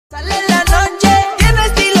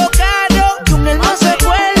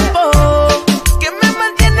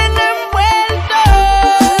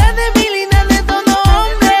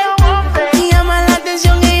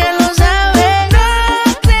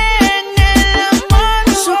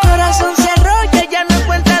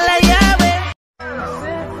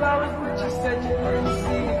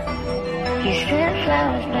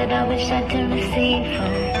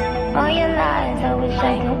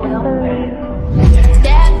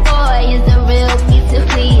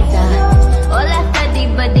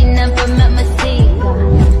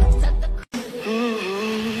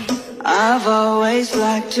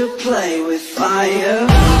like to play with fire.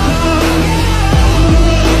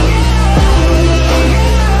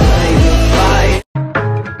 Play with fire.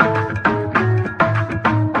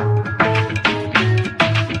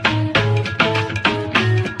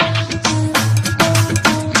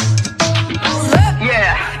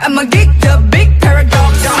 Yeah, I'm a geek, the big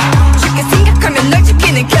paradox. 쉽게 생각하면 널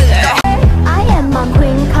지키는 killer. I am a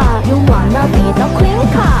queen car. You wanna be the queen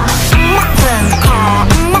car? I'm a queen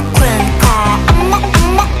car. I'm a queen car. I'm a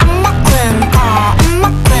queen car. I'm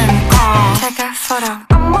a queen car. Take a photo.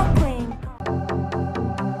 I'm a queen car.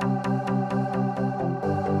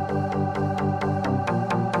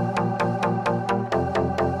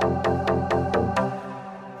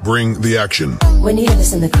 Bring the action. When you hear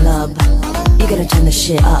this in the club, you gotta turn the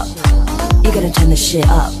shit up. You gotta turn the shit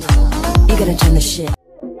up. You gotta turn the shit.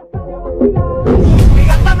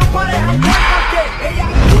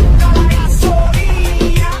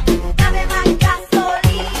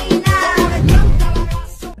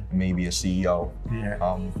 Maybe a CEO,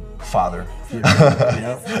 father,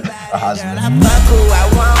 Yeah. a husband. I fuck who I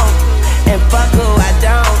want and fuck who I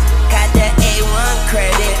don't. Got that A1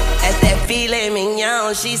 credit, that's that filet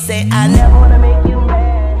mignon. She say I never wanna make you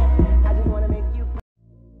mad, I just wanna make you.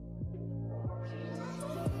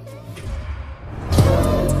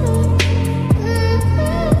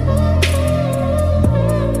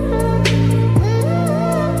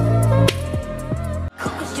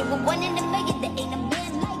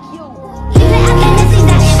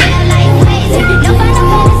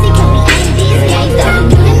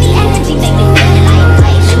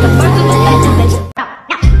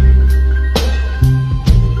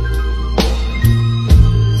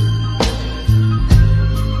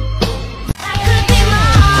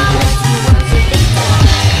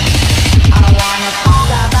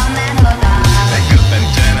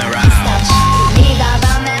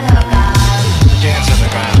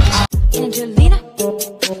 Angelina,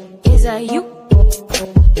 is that you?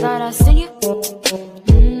 Thought I seen you.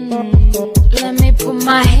 Let me put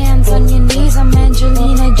my hands on your knees. I'm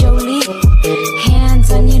Angelina Jolie.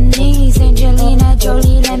 Hands on your knees, Angelina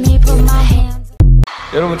Jolie. Let me put my hands.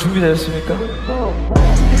 여러분 준비되셨습니까?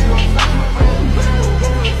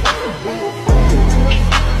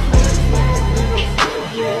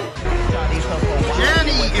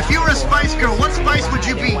 Danny, if you were a Spice Girl, what spice would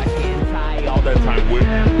you be?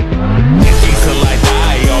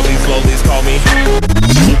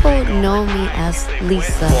 People know me as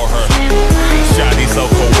Lisa. Shawty so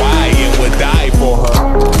kawaii and would die for her.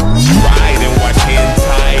 Ride and watch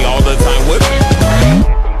hentai all the time with me.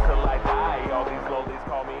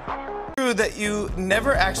 True that you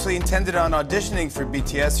never actually intended on auditioning for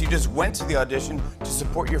BTS. You just went to the audition to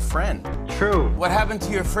support your friend. True. What happened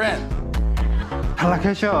to your friend?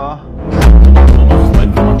 탈락했죠.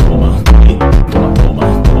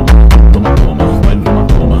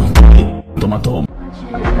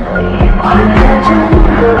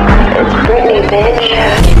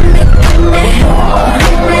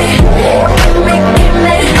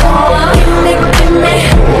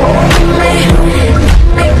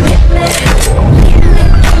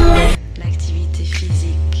 L'activité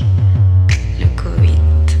physique, le coït,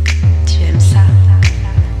 tu aimes ça?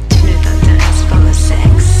 Tu ne t'intéresses pas au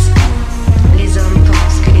sexe. Les hommes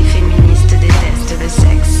pensent que les féministes détestent le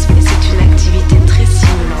sexe, mais c'est une activité très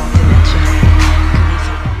stimulante et naturelle.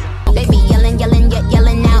 They be yelling, yelling, yet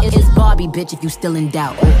yelling out. It's Barbie, bitch, if you still in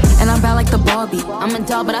doubt. And I'm bad like the Barbie. I'm a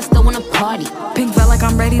doll, but I still wanna party. Pink felt like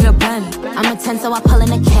I'm ready to bend. I'm a 10, so I pull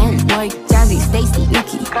in a Ken. Like Jazzy, Stacy,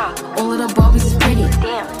 Nikki. All of the Barbies is pretty.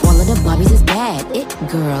 All of the Barbies is bad. It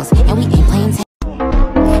girls, and we ain't playing.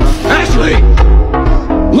 Ashley!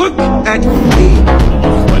 Look at me!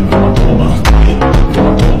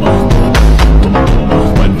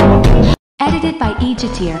 Edited by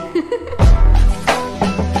Ejatir.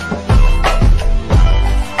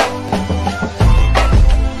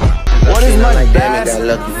 What is my best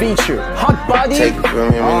feature? Hot body? Take it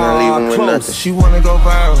from him and not leave him with nothing. She wanna go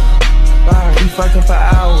viral. We fucking for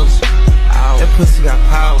hours. That pussy got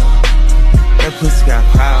power. That pussy got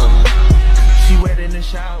power. She wet in the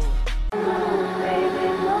shower.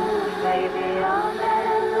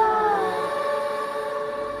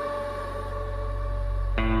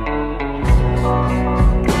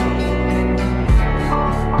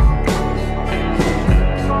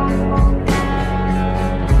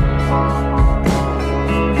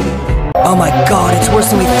 Oh my god, it's worse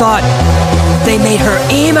than we thought. They made her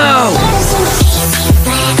emo!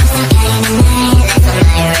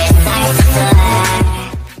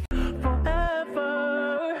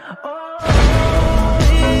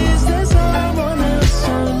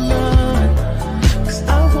 Cause I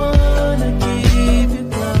wanna give you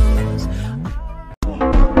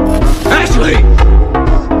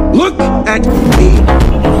like me.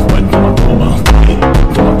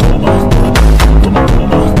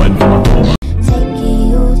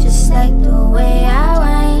 Taking you just like the way I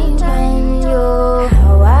wind you.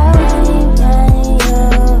 How I wind you.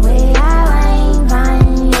 Way I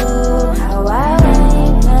wind you. How I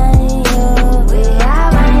wind you. Way I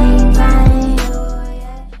wind you.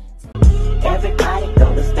 Everybody go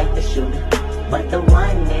respect the shooter, but the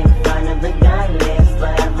one in front of the gun lives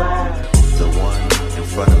forever. The one in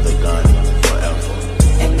front of the gun forever.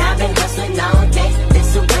 And I've been hustling all day,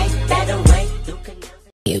 this a way, better way.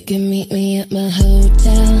 You can meet me at my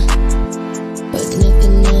hotel, with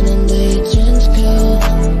nothing on and the trench coat.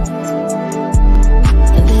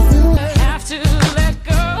 And there's no have to let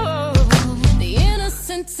go. The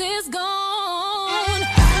innocence is gone.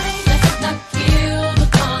 Let's not kill the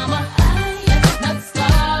karma. Let's not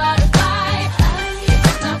start a fight.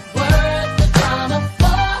 It's not worth the drama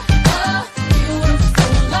for a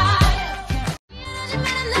beautiful life.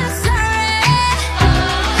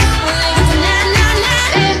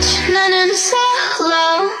 나는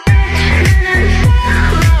solo.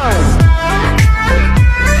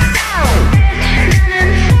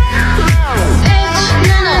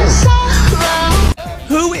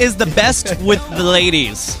 Who is the best with the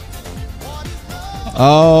ladies?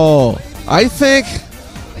 Oh, I think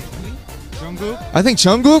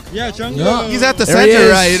Jungkook. Yeah, Jungkook. Yeah. He's at the There he center,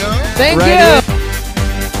 is. right? You know? Thank Right you.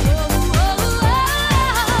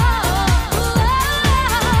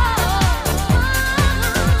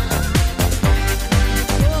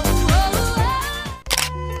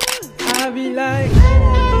 I be like,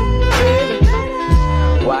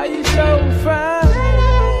 why you so fine?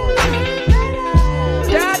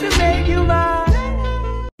 Got to make you mine.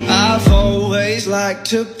 I've always liked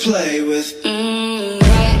to play with.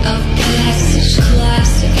 Right up classic,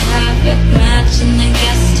 classic habit, matching the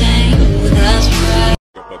gas tank. Ooh, that's right.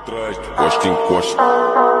 Encosta, encosta,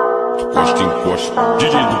 encosta, encosta.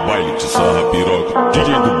 DJ do baile te sarra piroca. DJ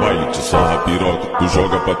do baile te sarra piroca. Tu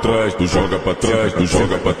joga pra trás, tu joga pra trás, tu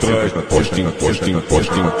joga pra trás. Encosta, encosta,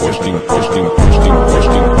 encosta, encosta, encosta, encosta, encosta,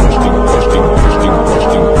 encosta, encosta, encosta, encosta,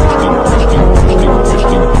 encosta, encosta, encosta, encosta,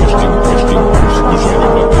 encosta, encosta, encosta. Tu joga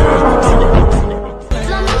pra trás, tu joga pra trás.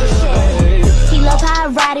 He love how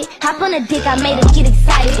I ride it. Hop on a dick, I made him get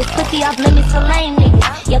excited. It's pussy off limits for lame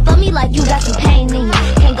niggas. You feel me like you got some pain in you.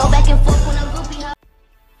 Can't go back and forth when I'm groupie.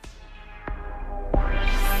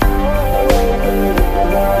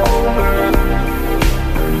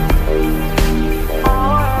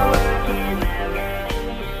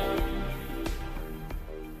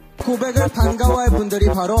 고백을 반가워할 분들이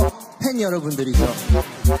바로 팬 여러분들이죠.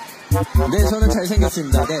 네, 저는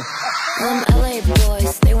잘생겼습니다. 네. Them LA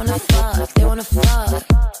boys, they wanna fuck, they wanna fuck.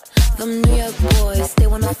 Them New York boys, they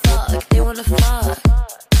wanna fuck, they wanna fuck.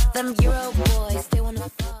 Them Euro boys, they wanna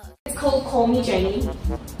fuck. It's called Call Me Jamie,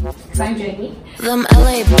 because I'm Jamie. Them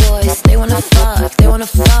LA boys, they wanna fuck, they wanna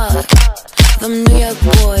fuck. Them New York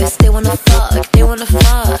boys, they wanna fuck, they wanna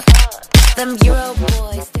fuck. Them Euro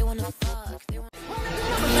boys, they wanna fuck, they wanna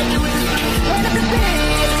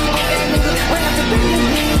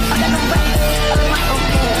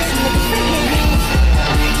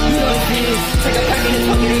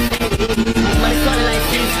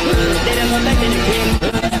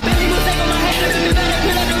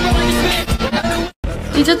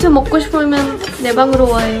디저트 먹고 싶으면 내 방으로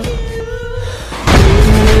와요.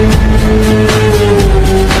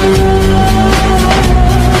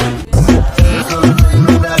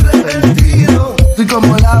 Soy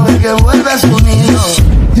como el ave que vuelve a su nido.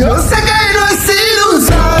 Yo sé que no he sido un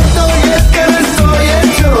santo y es que me estoy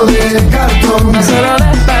hecho de cartón. Solo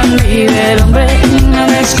deja libre, hombre, no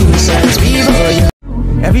me excusas, vivo yo.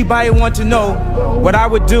 Everybody want to know what I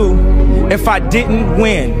would do if I didn't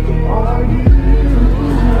win.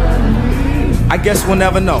 I guess we'll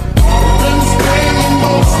never know.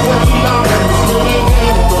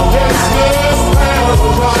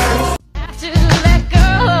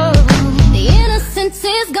 The innocence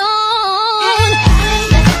is gone.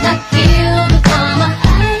 Let's not kill the karma.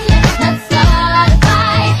 Let's not start a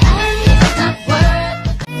fight. It's not worth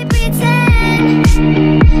pretend.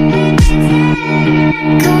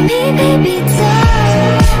 Call me baby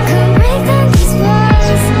doll. Come break down these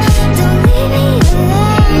walls. Don't leave me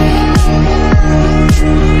alone.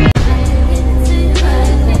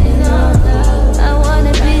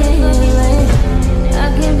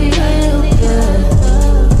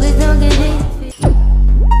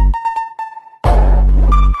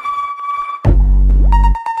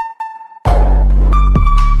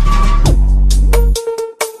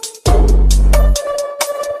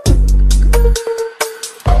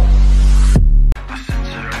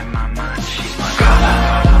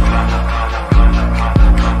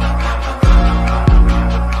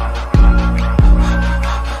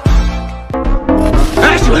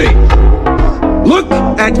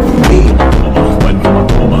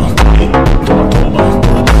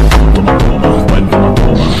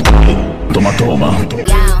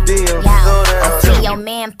 I see your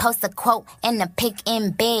man post a quote and a pic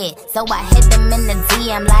in bed, so I hit him in the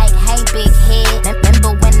DM like, hey big head.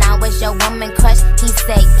 Remember when I was your woman crush? He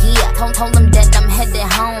said yeah. Told him that I'm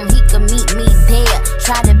headed home, he could meet me there.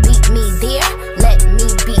 Try to beat me there, let me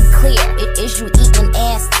be clear. Is you eating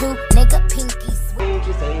ass too, nigga? Pinky sweet.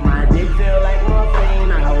 You say my dick feel like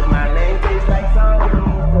morphine. I hope my name tastes like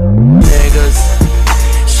something. Niggas,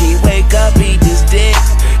 she wake up, eat this dick.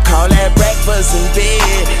 Call that breakfast in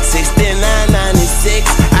bed. 69.96.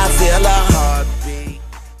 I feel a heartbeat.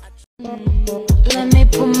 Let me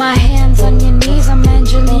put my hands on your knees. I'm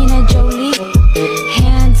Angelina Jolie.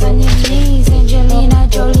 Hands on your knees, Angelina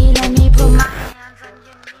Jolie. Let me put my hands on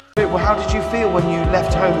your knees. Well, how did you feel when you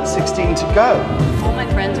left home at 16 to go? All my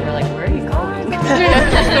friends were like, where are you going? I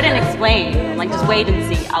couldn't explain. I'm like, just wait and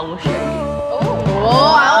see. I will show you.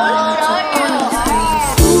 Oh, I will show you.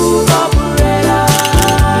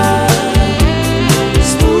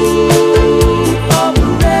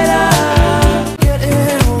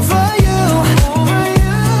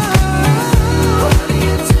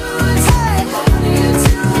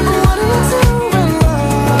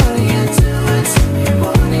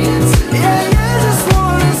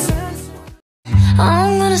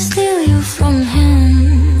 I'm gonna steal you from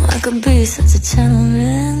him. I could be such a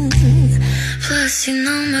gentleman. Plus, you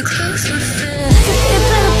know my clothes would fit. You're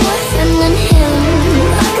better boyfriend than him.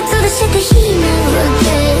 I could do the shit that he never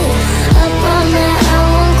did. Up on that, I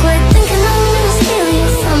won't quit thinking I'm gonna steal you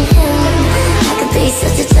from him. I could be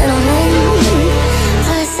such a gentleman.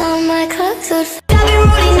 Plus, all my clothes would fit.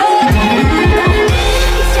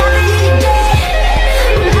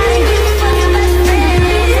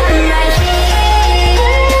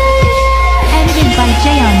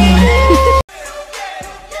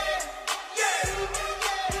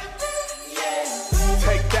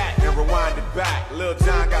 Take that and rewind it back. Lil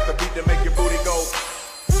Jon got the beat to make your booty go.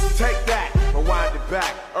 Take that, rewind it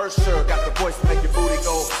back. Ursher got the voice to make your booty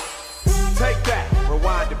go. Take that,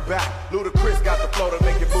 rewind it back. Ludacris got the flow to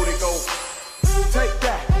make your booty go. Take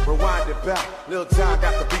that, rewind it back. Lil Jon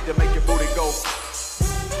got the beat to make your booty go.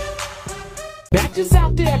 Batches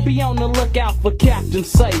out there be on the lookout for Captain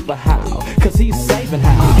Saber How, cause he's saving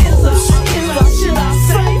how. Should I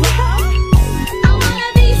save how?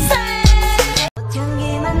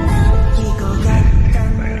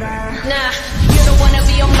 Nah, you don't wanna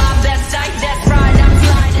be on my website, that's right, I'm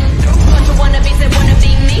sliding. Bunch of wannabes that wanna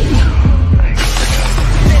be me.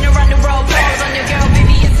 Been around the road, balls on your girl,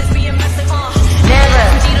 baby, it's just being messy, never.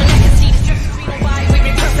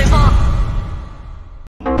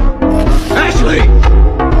 Ashley,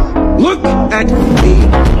 look at me.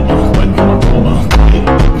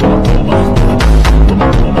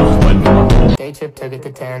 Day trip took it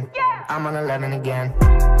to 10. I'm on 11 again.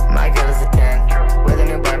 My girl is a 10. With a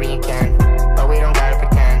new Barbie and Ken. But we don't gotta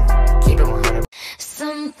pretend. Keep it 100.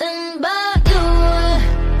 Something about you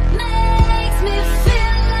makes me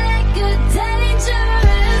feel like a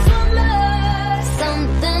dangerous woman.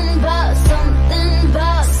 Something about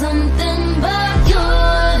you.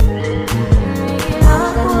 I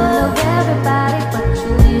could love everybody, but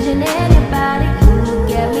you isn't anybody. You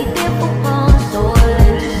get me different, so I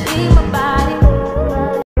let you see my body.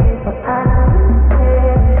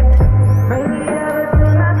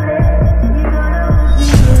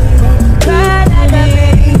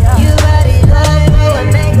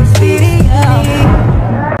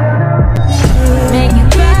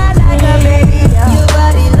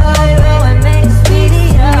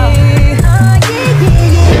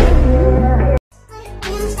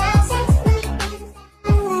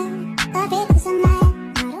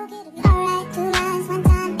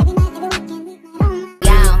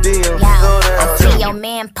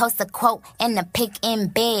 Post a quote and a pic in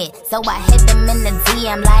bed, so I hit him in the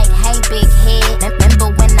DM like, hey big head. Remember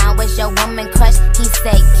when I was your woman crush? He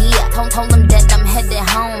said yeah. Told him that I'm headed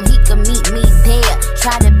home, he could meet me there.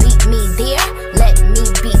 Try to beat me there, let me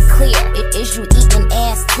be clear. Is you eating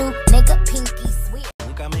ass too, nigga? Pinky sweet.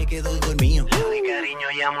 Nunca me quedo dormido, mi cariño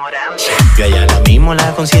y amorando. Yo a ella la mismo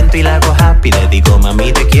la consiento y la hago happy. Le digo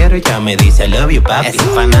mami te quiero y ya me dice I love you papi. Es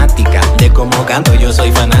fanática de cómo canto, yo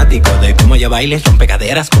soy fanático de cómo ella baila y rompe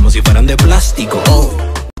caderas como si fueran de plástico. Oh.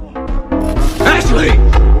 Ashley,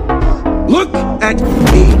 look at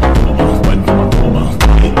me.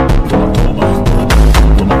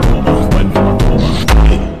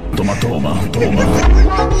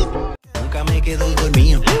 Nunca me quedo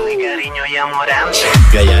dormido, mi cariño y amorando.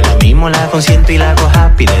 Yo a ella la mismo la consiento y la hago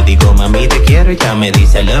happy. Le digo mami te quiero y ya me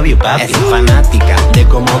dice I love you papi. Es fanática de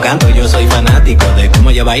cómo canto, yo soy fanático de cómo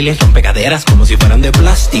ella baila y rompe caderas como si fueran de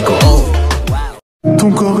plástico. Oh.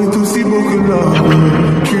 Ton corps est aussi beau que l'or,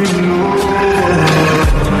 qu'une eau.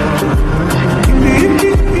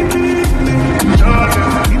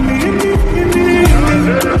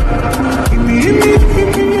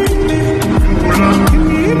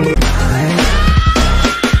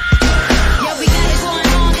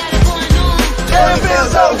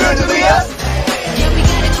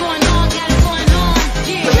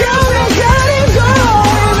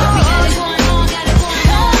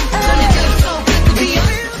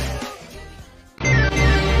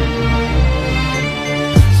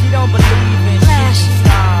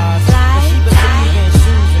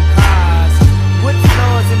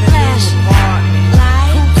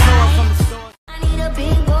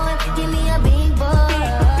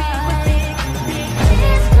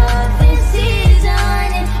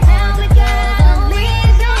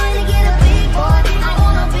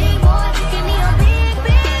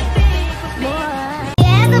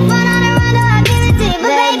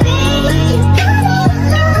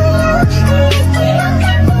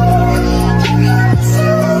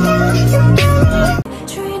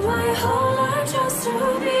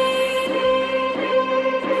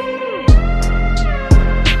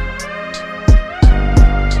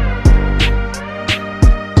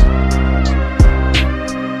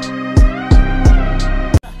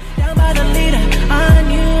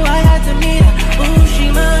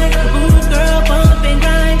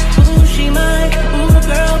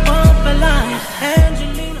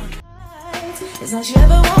 It's all she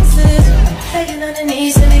ever wants is begging on her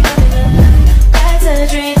knees to be popular. Back to the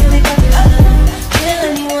dream to be popular. Kill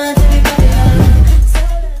anyone to be popular.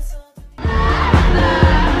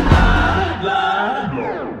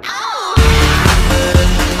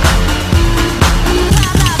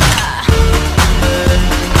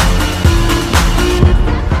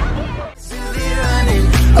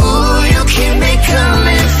 Ooh, you keep me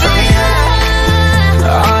coming for you.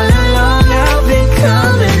 All along I've been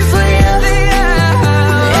coming for you.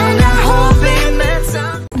 And I'm hoping that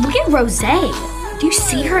some. Look at Rosé. Do you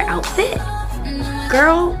see her outfit?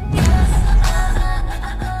 Girl.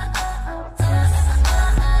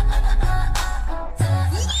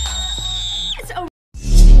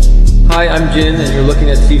 Hi, I'm Jin, and you're looking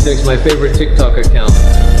at C6, my favorite TikTok account.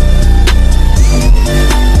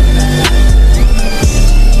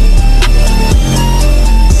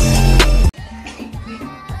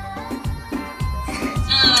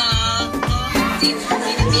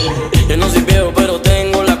 Yo no soy viejo, pero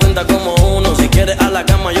tengo la cuenta como uno. Si quieres a la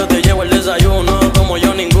cama, yo te llevo el desayuno. Como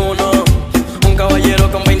yo ninguno, un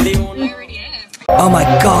caballero con 21. Oh my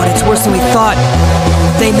god, it's worse than we thought.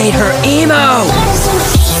 They made her emo!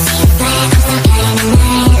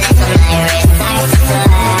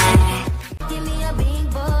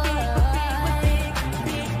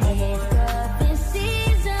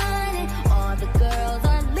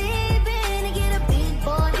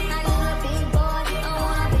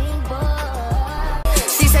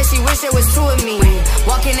 She said she wish it was two of me.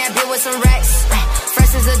 Walking that bit with some racks.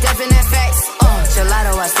 Fresh as a definite facts.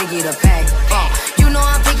 Gelato, I sticky the pack. You know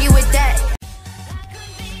I'm picky with that.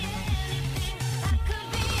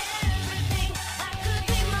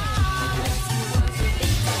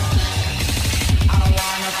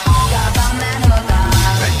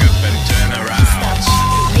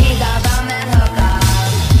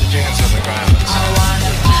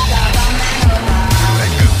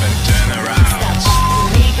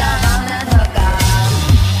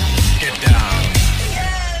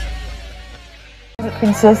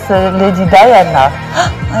 Princess Lady Diana.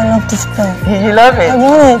 I love this pen. You love it? I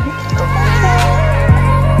want it.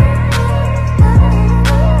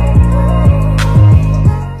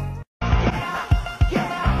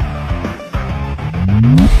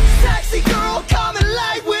 Sexy girl, come and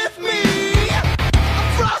lay with me. I'm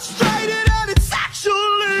frustrated and it's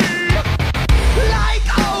actually like,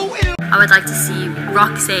 oh, I would like to see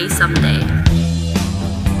Roxy someday.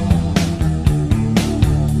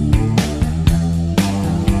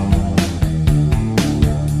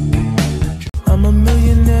 I'm a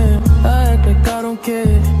millionaire, I act like I don't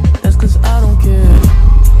care. That's cause I don't care.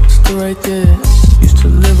 Still right there, used to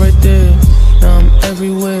live right there. Now I'm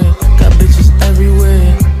everywhere, got bitches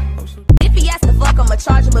everywhere. If he asks to fuck, I'ma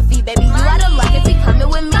charge him a fee, baby. You out of luck if he coming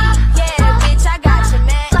with me. Yeah, bitch, I got you,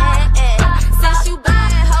 man. Since you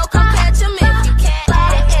bad, hoe, come catch him if you can.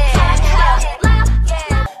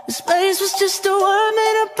 The space was just a word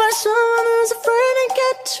made up by someone who's afraid to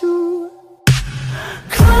get too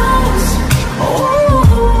close.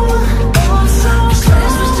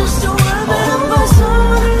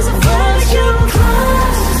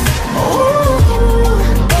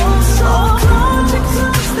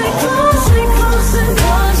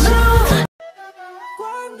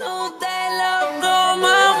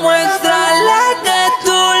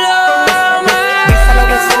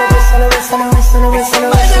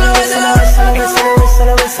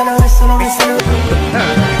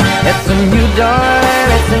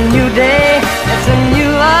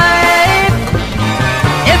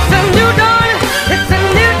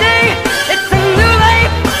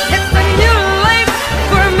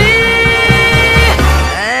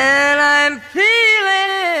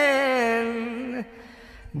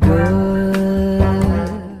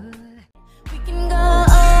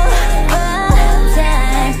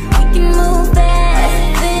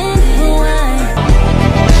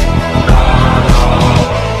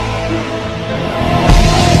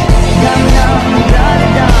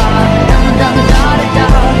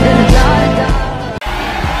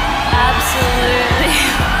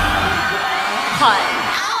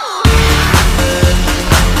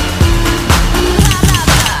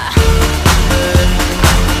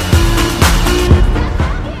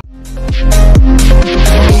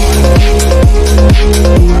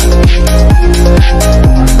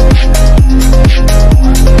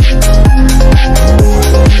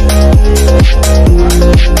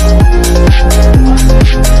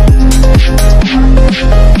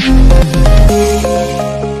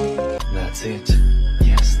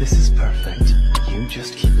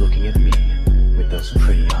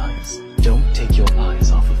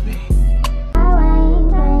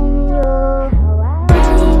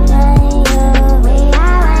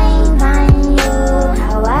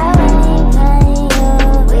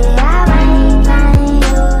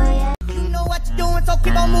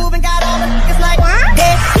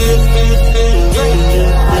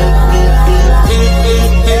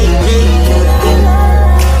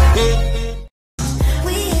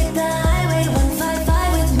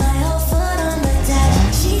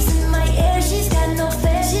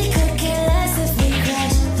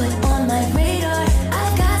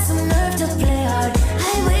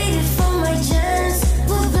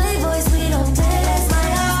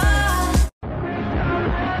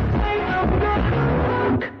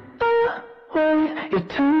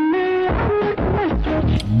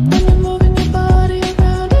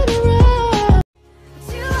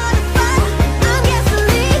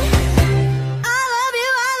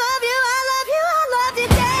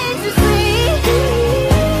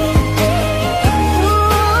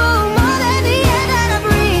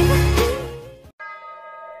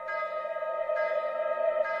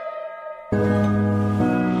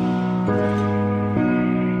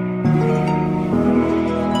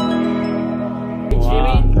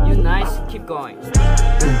 Keep going. Keep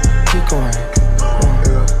going.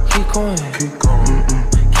 Keep going. Keep going.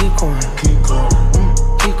 Keep going. Keep going.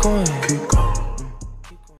 Keep going. Keep going.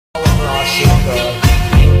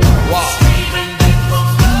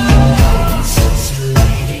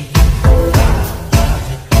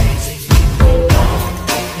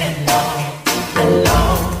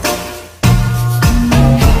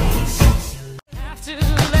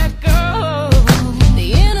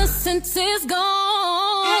 Is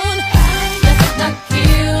gone. Let's not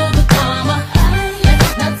kill the drama.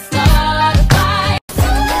 Let's not start a fight.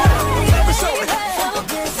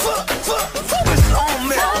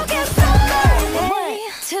 One,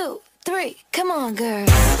 two, three, come on, girl.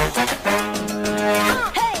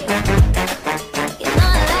 Hey, you know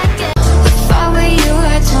I like it. If I were you,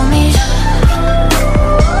 I'd tell me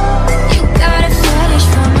you got a fetish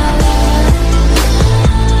for my love.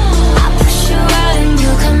 I'll push you out and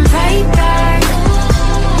you come right back.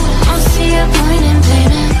 I'll see a point in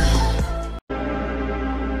blaming.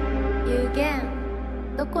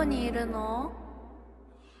 유겐, どこにいるの?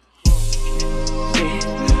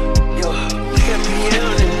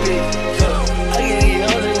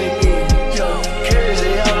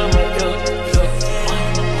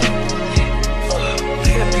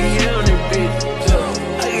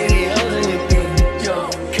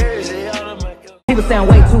 People sound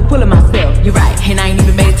way too full of myself. You're right, and I ain't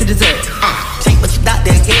even made it to dessert. Take what you thought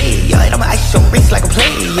that gay, yo. I'ma ice your wrist like a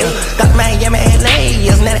player. Got Miami and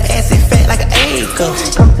layers, now the ass is fat like an acre.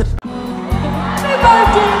 Come to the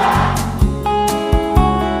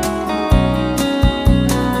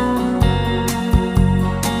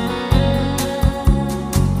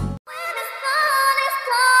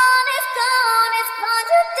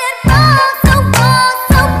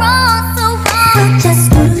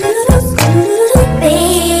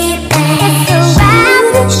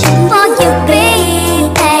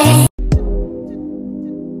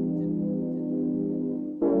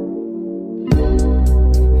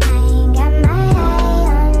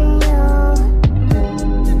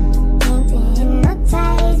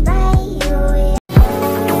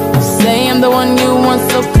the one you want,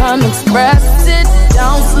 so come express it.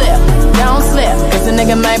 Don't slip, cause a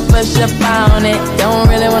nigga might push up on it. Don't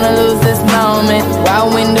really wanna lose this moment while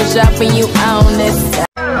window shopping, you own this.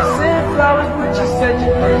 You sent flowers, but you said you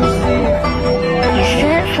didn't receive. You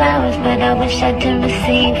sent flowers, but I wish I didn't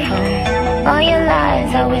receive them. All your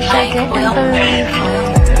lies, I wish I didn't believe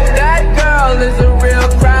them. That girl is a real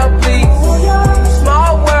crowd, please.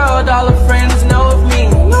 Small world, all her friends know of me.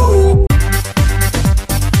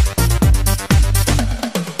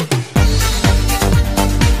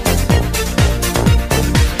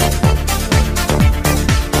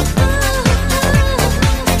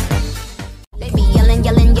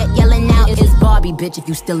 Bitch, if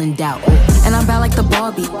you still in doubt. And I'm bad like the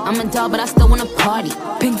Barbie. I'm a doll, but I still wanna party.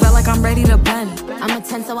 Pink felt like I'm ready to bend. I'm a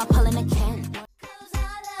 10, so I pull in a can.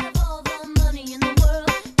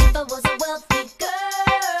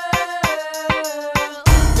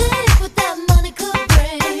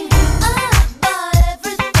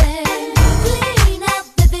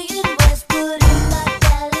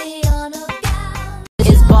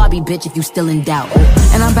 Bitch, if you still in doubt.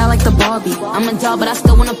 And I'm bad like the Barbie. I'm a doll, but I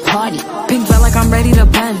still wanna party. Pink felt like I'm ready to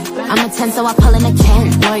bend. I'm a 10, so I pull in a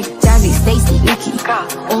can. Like Jazzy, Stacy, Nikki.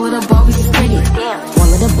 All of the Barbies is pretty.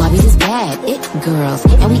 All of the Barbies is bad. It girls,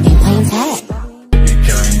 and we ain't playing tag. You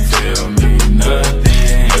can't tell me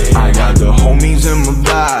nothing. I got the homies in my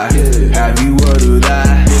bag. Have you heard of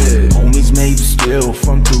that? Homies made the still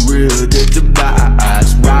from Korea to Dubai.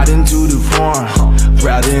 Riding to the farm,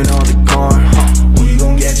 riding on the car.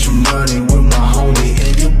 Get your money with my homie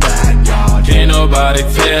in your backyard. Can't nobody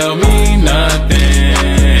tell me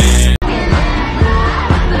nothing.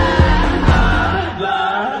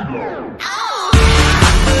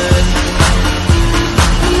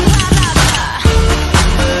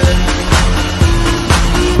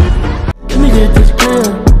 Let me get this clear,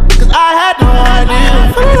 cause I had no idea.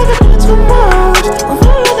 I feel like I did too much. I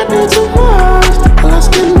feel like I did too much.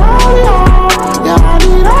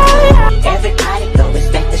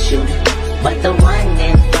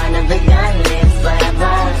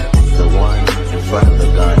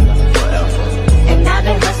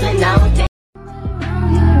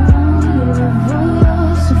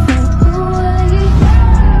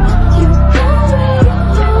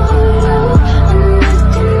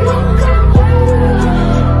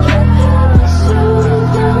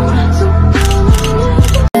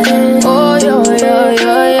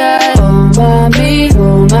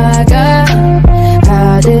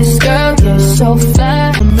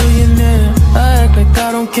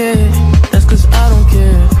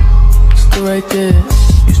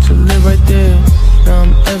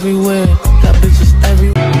 Got bitches